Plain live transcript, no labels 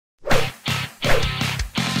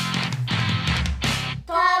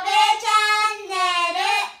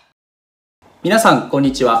皆さんこん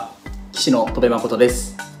にちは、棋士の戸辺誠で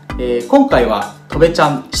す。今回は戸辺ちゃ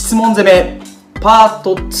ん質問攻めパー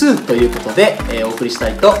ト2ということで、お送りした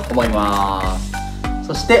いと思います。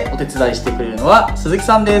そしてお手伝いしてくれるのは鈴木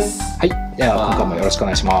さんです。はい、では今回もよろしくお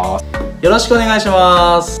願いします。よろしくお願いし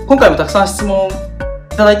ます。今回もたくさん質問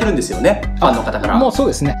いただいてるんですよね、ファンの方から。もうそう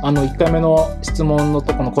ですね、1回目の質問の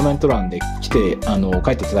とこのコメント欄で来て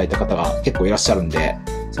書いていただいた方が結構いらっしゃるんで、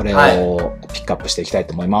それをピックアップしていきたい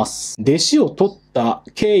と思います。弟子を取った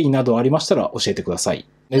経緯などありましたら教えてください。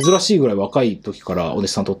珍しいぐらい若い時からお弟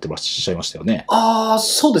子さん取ってらっしゃいましたよね。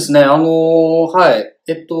そうですね。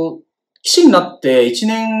棋士になって1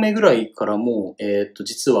年目ぐらいからもう、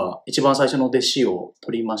実は一番最初の弟子を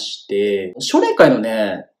取りまして、奨励会の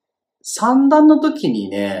ね、三段の時に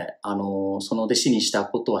ね、その弟子にした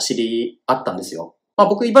ことはあったんですよ。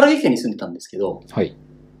僕、茨城県に住んでたんですけど、はい。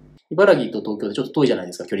茨城と東京でちょっと遠いじゃない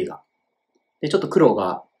ですか、距離が。で、ちょっと苦労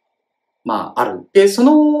が、ある。で、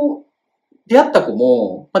出会った子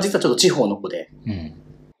も、実はちょっと地方の子で、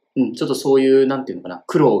ちょっとそういう、なんていうのかな、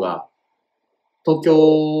苦労が、東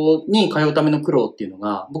京に通うための苦労っていうの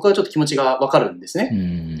が、僕はちょっと気持ちがわかるんです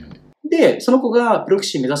ね。で、その子がプロ棋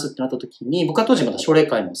士目指すってなった時に、僕は当時まだ奨励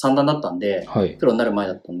会の三段だったんで、プロになる前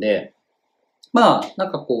だったんで、なん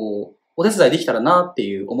かこう、お手伝いできたらなって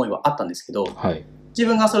いう思いはあったんですけど、自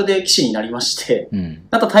分がそれで棋士になりまして、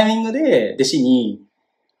なったタイミングで弟子に、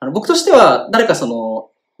僕としては誰か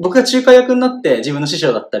僕が仲介役になって自分の師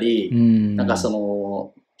匠だったり、なんか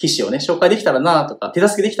棋士をね、紹介できたらなとか、手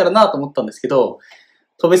助けできたらなと思ったんですけど、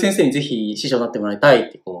戸辺先生にぜひ師匠になってもらいたい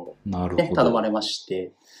ってこう、ね、頼まれまし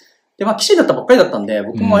て。で、棋士だったばっかりだったんで、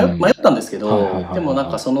僕も迷ったんですけど、でもなん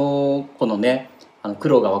かその子のね、苦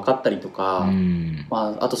労が分かったりとか、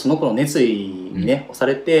あとその子の熱意にね、押さ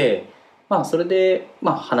れて、それで、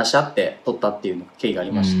話し合って取ったっていう経緯があ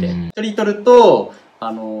りまして、一人取ると、な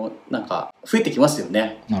んか、増えてきますよ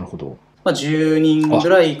ね。なるほど。10人ぐ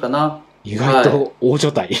らいかな。意外と大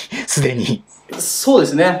所帯、すでに。そうで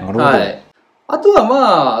すね。はい。あと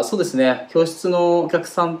はそうですね、教室のお客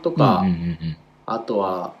さんとか、あと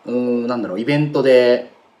は、イベント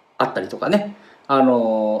であったりとかね、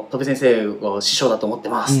戸辺先生を師匠だと思って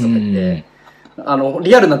ますとか言って、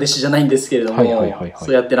リアルな弟子じゃないんですけれども、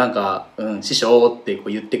そうやってなんか、師匠ってこう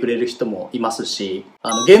言ってくれる人もいますし、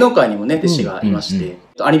芸能界にもね、弟子がいまして、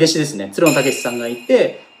兄弟子ですね、鶴野武さんがい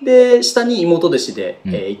て、で、下に妹弟子で、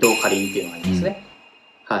伊藤かりんっていうのがいますね。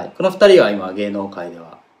はい。この二人が今、芸能界で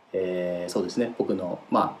は、そうですね、僕の、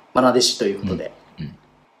愛弟子ということで、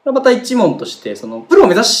また一門として、プロを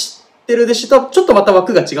目指してる弟子とはちょっとまた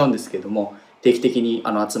枠が違うんですけれども、定期的に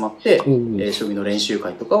集まって、将棋の練習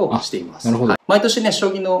会とかをしています。毎年ね、将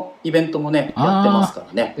棋のイベントもね、やってますか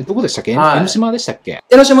らね。どこでしたっけ？江ノ島でしたっけ？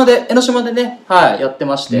江ノ島でね、やって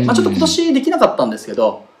まして、ちょっと今年できなかったんですけ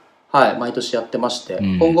ど、毎年やってまして、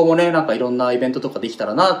今後もね、なんかいろんなイベントとかできた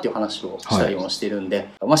らなっていう話をしたりもしているんで、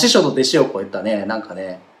師匠と弟子を超えたね、なんか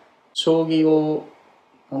ね、将棋を、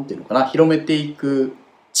なんていうのかな、広めていく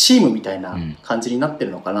チームみたいな感じになって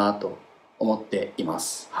るのかなと思っていま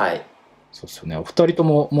す。はい。そうですよね。お二人と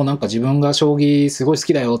ももうなんか自分が将棋すごい好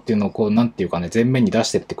きだよっていうのをこうなんていうかね、前面に出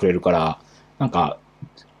してってくれるから、なんか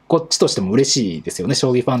こっちとしても嬉しいですよね、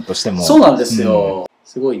将棋ファンとしても。そうなんですよ。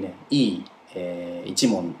すごいね、いい、一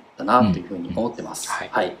問だなというふうに思ってます。は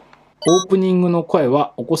い。オープニングの声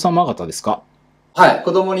はお子様方ですか？はい、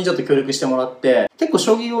子供にちょっと協力してもらって、結構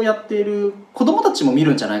将棋をやっている子供たちも見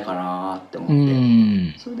るんじゃないかなって思っ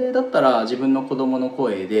て、それでだったら自分の子供の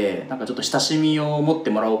声でなんかちょっと親しみを持って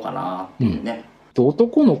もらおうかなっていうね。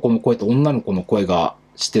男の子の声と女の子の声が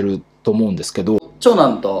してると思うんですけど、長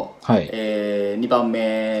男と、2番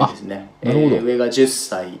目ですね。上が10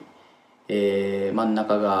歳、真ん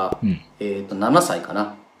中が、7歳か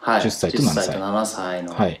な。10歳と7歳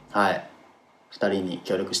の、2人に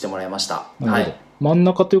協力してもらいました。真ん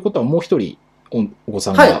中ということはもう一人お子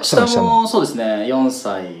さんが、下もそうですね、4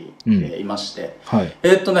歳でいまして、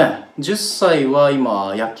10歳は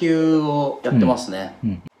今野球をやってますね。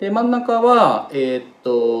で、真ん中は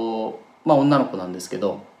女の子なんですけ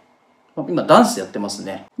ど、今ダンスやってます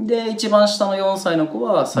ね。で、一番下の4歳の子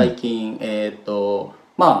は最近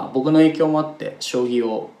僕の影響もあって将棋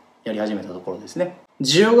をやり始めたところですね。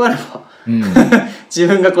需要があれば自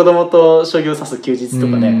分が子供と将棋を指す休日と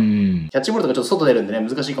かね、キャッチボールとかちょっと外出るんでね、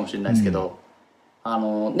難しいかもしれないですけど、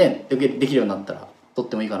できるようになったらとっ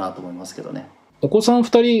てもいいかなと思いますけどね。お子さん2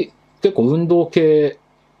人結構運動系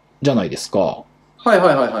じゃないですか。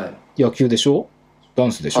野球でしょ、ダ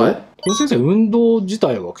ンスでしょ。先生、運動自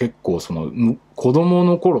体は結構子供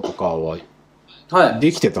の頃とかは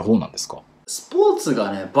できてた方なんですか？スポーツ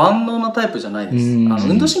がね、万能なタイプじゃないです。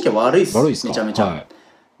運動神経悪いっす、めちゃめちゃ。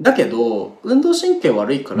だけど運動神経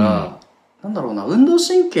悪いから、なんだろうな、運動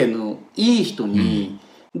神経のいい人に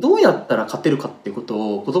どうやったら勝てるかっていうこ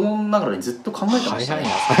とを子供ながらにずっと考えてましたね。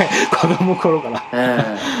子供頃から、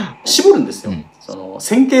絞るんですよ、その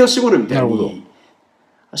線形を絞るみたいに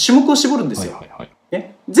種目を絞るんですよ。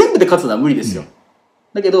全部で勝つのは無理ですよ、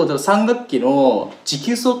だけど3学期の持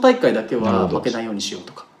久走大会だけは負けないようにしよう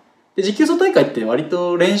とか。で持久走大会って割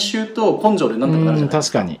と練習と根性でなんとかなるじゃないです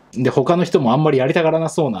か。確かに。で他の人もあんまりやりたがらな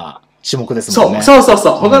そうな種目ですもんね。そう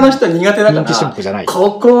他の人は苦手だから、人気種目じゃない。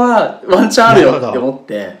ここはワンチャンあるよって思っ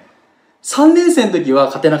て、3年生の時は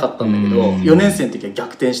勝てなかったんだけど、4年生の時は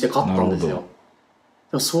逆転して勝ったんですよ。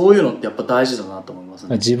でもそういうのってやっぱ大事だなと思います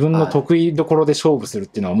ね。自分の得意どころで勝負するっ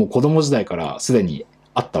ていうのはもう子供時代からすでに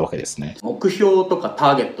あったわけですね。目標とかタ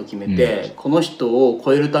ーゲット決めて、この人を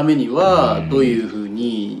超えるためにはどういうふう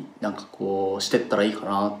になんかこうしてったらいいか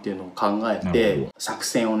なっていうのを考えて、作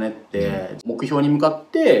戦を練って、目標に向かっ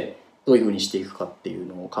てどういうふうにしていくかっていう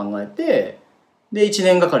のを考えて、で1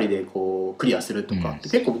年がかりでこうクリアするとかって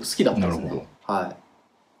結構僕好きだったんですね。はい。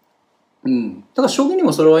だから将棋に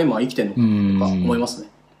もそれは今生きてるのかとか思いますね。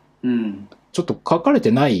ちょっと書かれ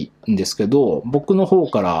てないんですけど、僕の方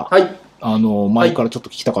から、前からちょっ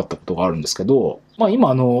と聞きたかったことがあるんですけど、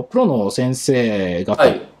今プロの先生方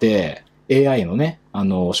って、AI のね、将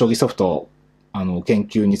棋ソフト研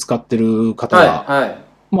究に使ってる方が、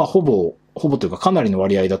ほぼというかかなりの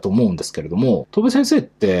割合だと思うんですけれども、戸辺先生っ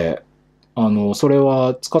てそれ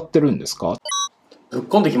は使ってるんですか？ぶっ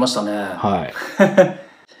こんできましたね。はい。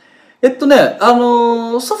ソ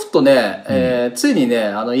フトね、ついに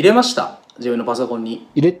ね入れました。自分のパソコンに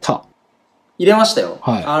入れましたよ。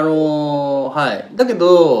だけ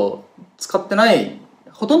ど使ってない、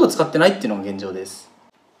ほとんど使ってないっていうのが現状です。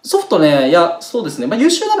ソフトね、いやそうですね、優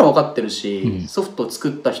秀なのは分かってるし、ソフトを作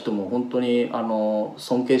った人も本当に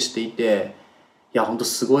尊敬していて、いや本当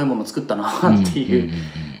すごいもの作ったなっていう。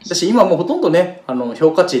私今もうほとんどね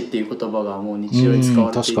評価値っていう言葉がもう日常に使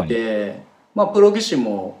われていて、プロ棋士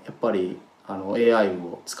もやっぱりAI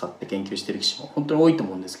を使って研究してる棋士も本当に多いと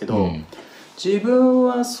思うんですけど、自分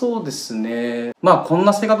はそうですね、こん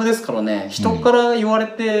な性格ですからね、人から言われ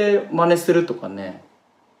て真似するとかね、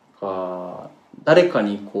誰か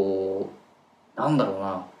にこうなんだろう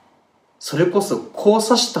な、それこそこう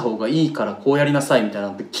指した方がいいからこうやりなさいみたいな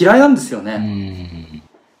のって嫌いなんですよね。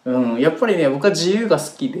やっぱりね僕は自由が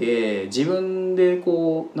好きで、自分で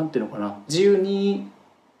こうなんていうのかな、自由に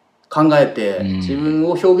考えて自分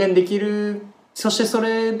を表現できる、そしてそ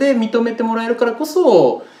れで認めてもらえるからこ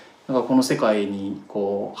そなんかこの世界に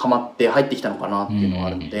こうハマって入ってきたのかなっていうのがあ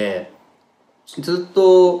るので、ずっ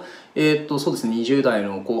とそうですね、20代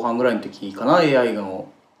の後半ぐらいの時かな、 AI の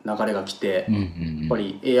流れが来て、やっぱ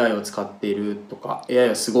り AI を使っているとか AI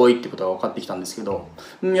はすごいってことが分かってきたんですけど、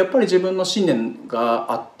やっぱり自分の信念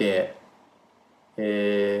があって、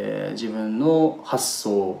自分の発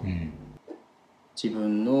想、自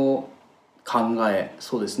分の考え、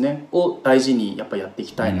そうですねを大事にやっぱりやってい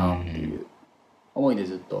きたいなっていう思いで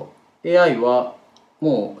ずっと AI は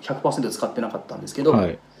もう 100% 使ってなかったんですけど、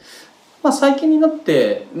最近になっ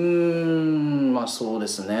てそうで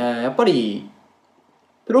すね、やっぱり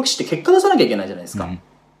プロ棋士って結果出さなきゃいけないじゃないですか。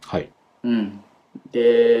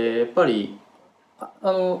でやっぱり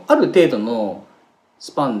ある程度の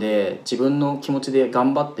スパンで自分の気持ちで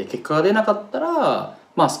頑張って結果が出なかったら、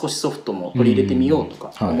少しソフトも取り入れてみようと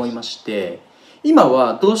か思いまして、今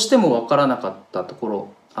はどうしても分からなかったところ、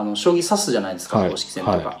将棋指すじゃないですか、公式戦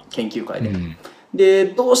とか研究会で。で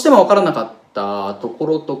どうしても分からなかったとこ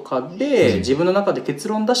ろとかで、自分の中で結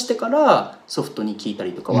論出してからソフトに聞いた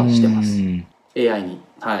りとかはしてます。AI に、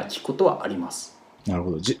聞くことはあります。なる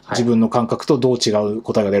ほど。自分の感覚とどう違う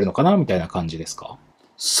答えが出るのかなみたいな感じですか？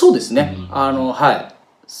そうですね。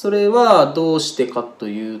それはどうしてかと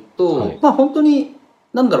いうと、本当に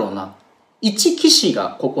なんだろうな、一棋士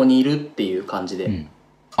がここにいるっていう感じで、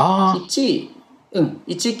一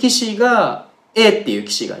棋士が A っていう棋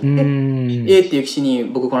士がいて、A っていう棋士に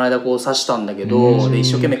僕この間こう指したんだけど、で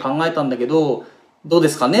一生懸命考えたんだけどどうで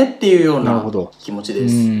すかねっていうような気持ちで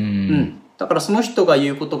す。だからその人が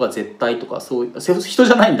言うことが絶対とか、そういう人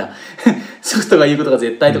じゃないんだソフトが言うことが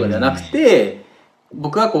絶対とかではなくて、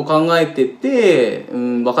僕がこう考えてて、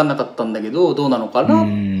分かんなかったんだけどどうなのかなとか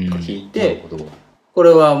聞いて、これ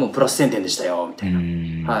はもうプラス1000点でしたよみたい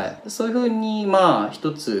な、そういうふうに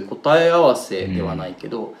一つ答え合わせではないけ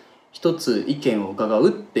ど、一つ意見を伺う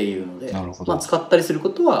っていうので、使ったりするこ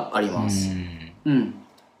とはあります。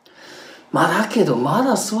だけどま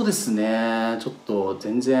だそうですね、ちょっと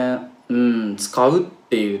全然使っ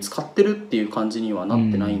てるっていう感じにはな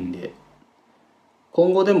ってないんで、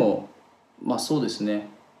今後でもそうですね、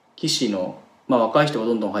棋士のまあ、若い人が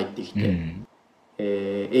どんどん入ってき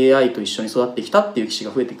て、AI と一緒に育ってきたっていう棋士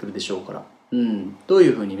が増えてくるでしょうから、どうい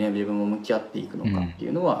うふうにね自分も向き合っていくのかってい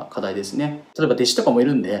うのは課題ですね。例えば弟子とかもい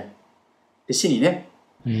るんで、弟子にね、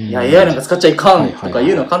いや AI なんか使っちゃいかんとか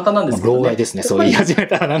言うのは簡単なんですけどね。老害ですね、そう言い始め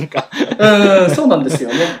たらなんかそうなんですよ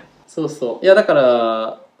ね。そうそう。いやだか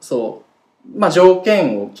らまあ条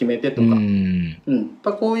件を決めてとか、やっ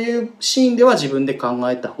ぱこういうシーンでは自分で考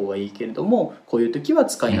えた方がいいけれども、こういう時は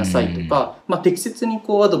使いなさいとか、まあ適切に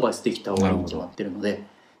こうアドバイスできた方がいいに決まってるので、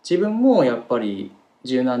自分もやっぱり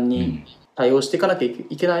柔軟に対応していかなきゃ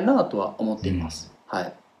いけないなとは思っています。は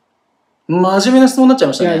い。真面目な質問になっちゃい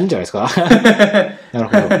ましたね。いや、いいんじゃないですか。なる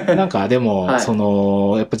ほど。なんかでも、や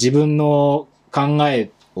っぱ自分の考え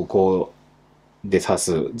をこう、で指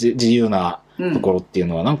す自由なところっていう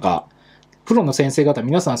のは、なんか、プロの先生方、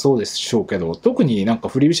皆さんそうでしょうけど、特になんか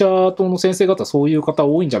振り飛車党の先生方、そういう方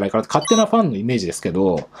多いんじゃないかなって、勝手なファンのイメージですけ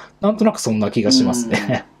ど、なんとなくそんな気がします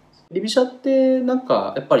ね。振り飛車ってなん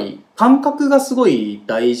かやっぱり感覚がすごい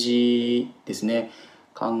大事ですね。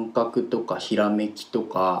感覚とかひらめきと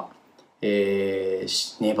か、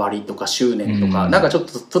粘りとか執念とか、なんかちょっ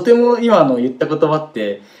ととても今の言った言葉っ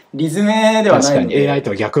てリズムではないので、確かに AI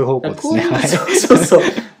とは逆方向ですね。そう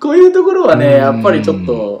こういうところはねやっぱりちょっ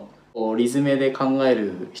とリズムで考え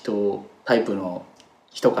る人タイプの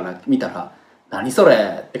人から見たら何そ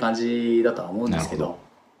れって感じだとは思うんですけど、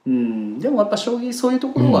でもやっぱ将棋そういうと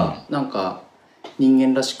ころはなんか人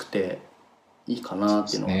間らしくていいかなっ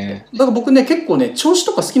ていうのがあって、だから僕ね結構ね調子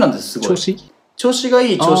とか好きなんです。すごい調子が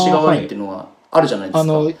いい調子が悪いっていうのはあるじゃないです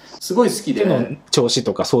か。すごい好きで、の調子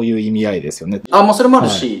とかそういう意味合いですよね。まあそれもある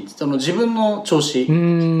し、その自分の調子、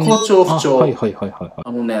好調不調、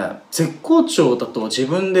絶好調だと自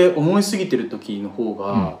分で思いすぎてる時の方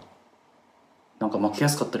がなんか負けや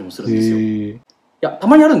すかったりもするんですよ。いやた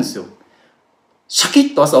まにあるんですよ。シャキ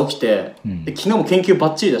ッと朝起きて、で昨日も研究バ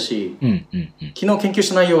ッチリだし、昨日研究し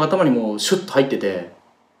た内容が頭にもうシュッと入ってて、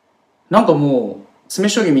なんかもう詰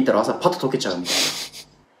将棋見たら朝パッと解けちゃうみたいな。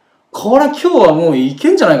これ今日はもういけ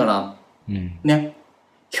んじゃないかな。ね。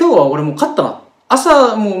今日は俺もう勝ったな。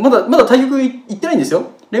朝もうまだ対局行ってないんですよ。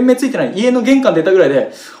連盟ついてない。家の玄関出たぐらい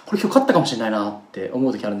で、これ今日勝ったかもしれないなって思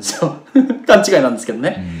う時あるんですよ。勘違いなんですけど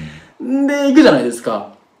ね。で、行くじゃないです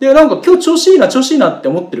か。で、なんか今日調子いいなって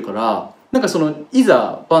思ってるから、なんかその、い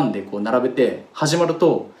ざ番でこう並べて始まる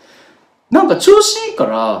と、なんか調子いいか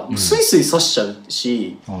らスイスイ指しちゃう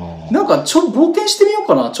し、なんか冒険してみよう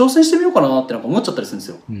かな、挑戦してみようかなってなんか思っちゃったりするんです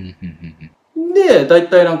よ。で大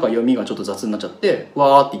体なんか読みがちょっと雑になっちゃって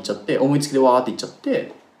わーっていっちゃって、思いつきでわーっていっちゃっ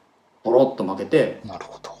てボロッと負けて、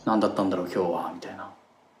何だったんだろう今日はみたいな。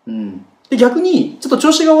で逆にちょっと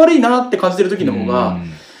調子が悪いなって感じてる時の方が、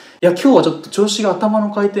いや今日はちょっと調子が頭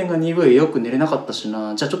の回転が鈍い、よく寝れなかったし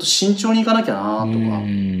な、じゃあちょっと慎重にいかなきゃなとか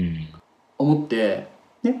思って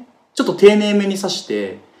ね、ちょっと丁寧めに指し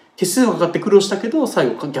て手数がかかって苦労したけど最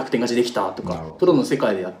後逆転勝ちできたとか、プロの世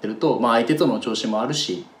界でやってると、まあ、相手との調子もある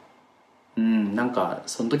し、なんか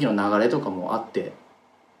その時の流れとかもあって、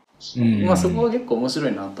まあそこは結構面白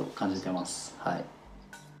いなと感じてます。はい、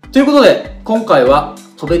ということで今回は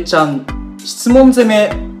とべちゃん質問攻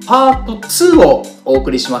めパート2をお送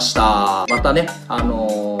りしました。またね、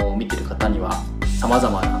見てる方にはさまざ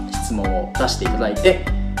まな質問を出していただいて、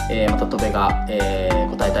またとべが、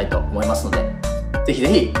答えたいと思いますので、ぜひぜ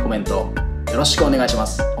ひコメントよろしくお願いしま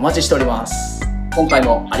す。お待ちしております。今回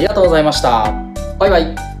もありがとうございました。バイバ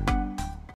イ。